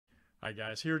All right,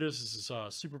 guys, here it is. This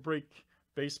is Super Break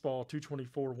Baseball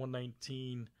 224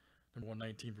 119, number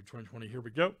 119 for 2020. Here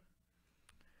we go.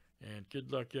 And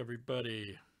good luck,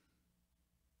 everybody.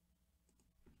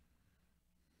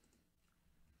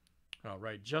 All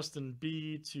right, Justin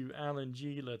B to Alan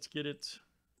G. Let's get it.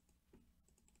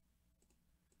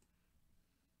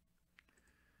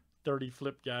 30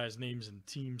 flip guys, names and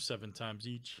teams 7 times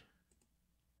each.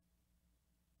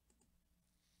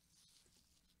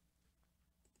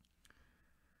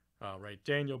 All right,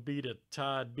 Daniel B to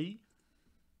Todd B.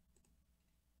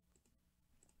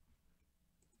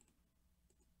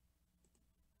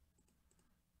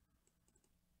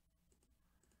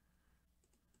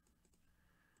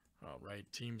 All right,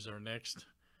 teams are next.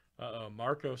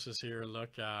 Marcos is here.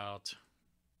 Look out.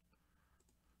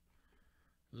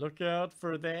 Look out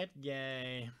for that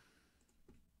guy.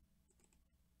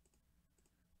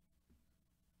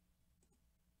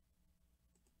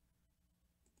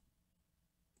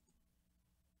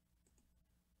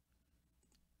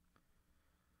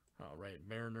 All right,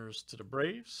 Mariners to the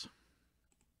Braves.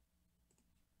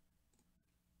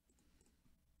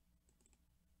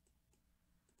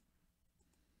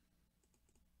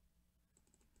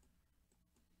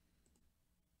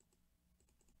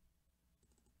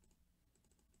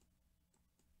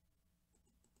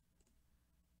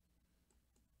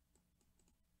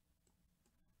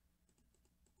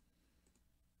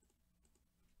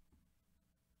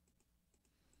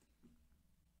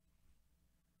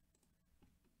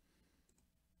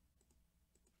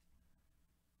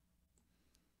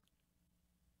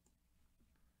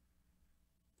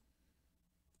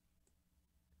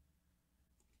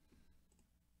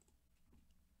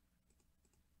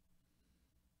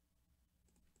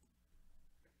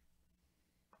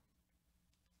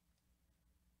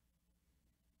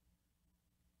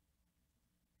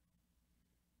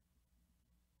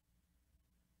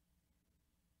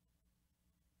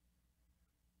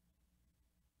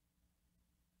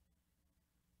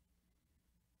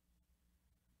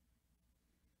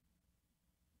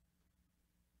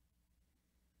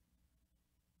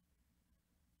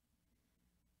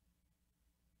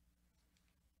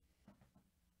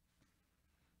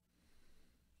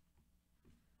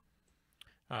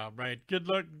 All right, good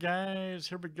luck, guys.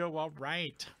 Here we go. All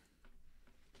right.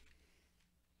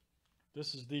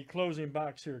 This is the closing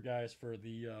box here, guys, for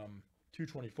the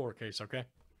 224 case, okay?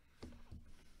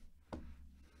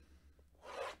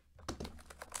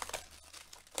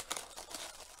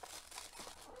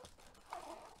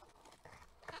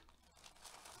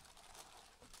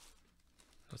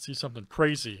 Let's see something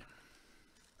crazy.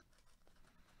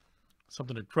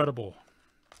 Something incredible.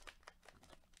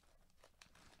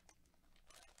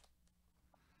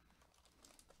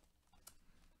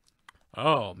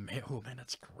 Oh man,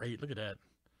 that's great. Look at that.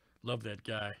 Love that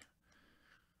guy.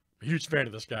 I'm a huge fan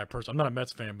of this guy personally. I'm not a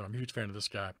Mets fan, but I'm a huge fan of this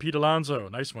guy. Pete Alonso,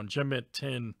 nice one. Gem at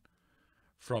 10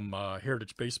 from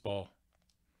Heritage Baseball.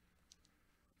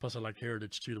 Plus, I like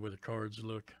Heritage too, the way the cards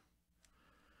look.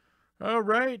 All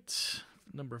right,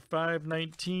 number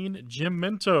 519, Jim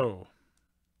Minto.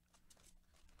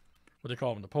 What do they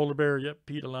call him? The polar bear? Yep,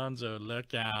 Pete Alonso.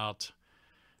 Look out.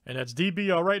 And that's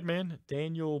DB. All right, man.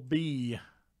 Daniel B.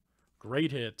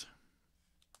 Great hit.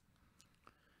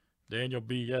 Daniel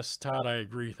B. Yes, Todd, I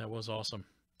agree. That was awesome.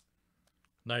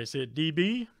 Nice hit,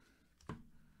 DB.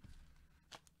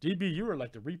 DB, you are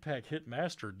like the repack hit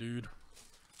master, dude.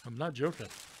 I'm not joking.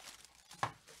 I'm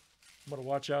going to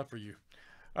watch out for you.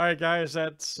 All right, guys,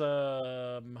 that's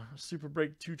Super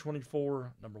Break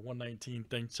 224, number 119.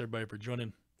 Thanks, everybody, for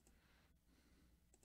joining.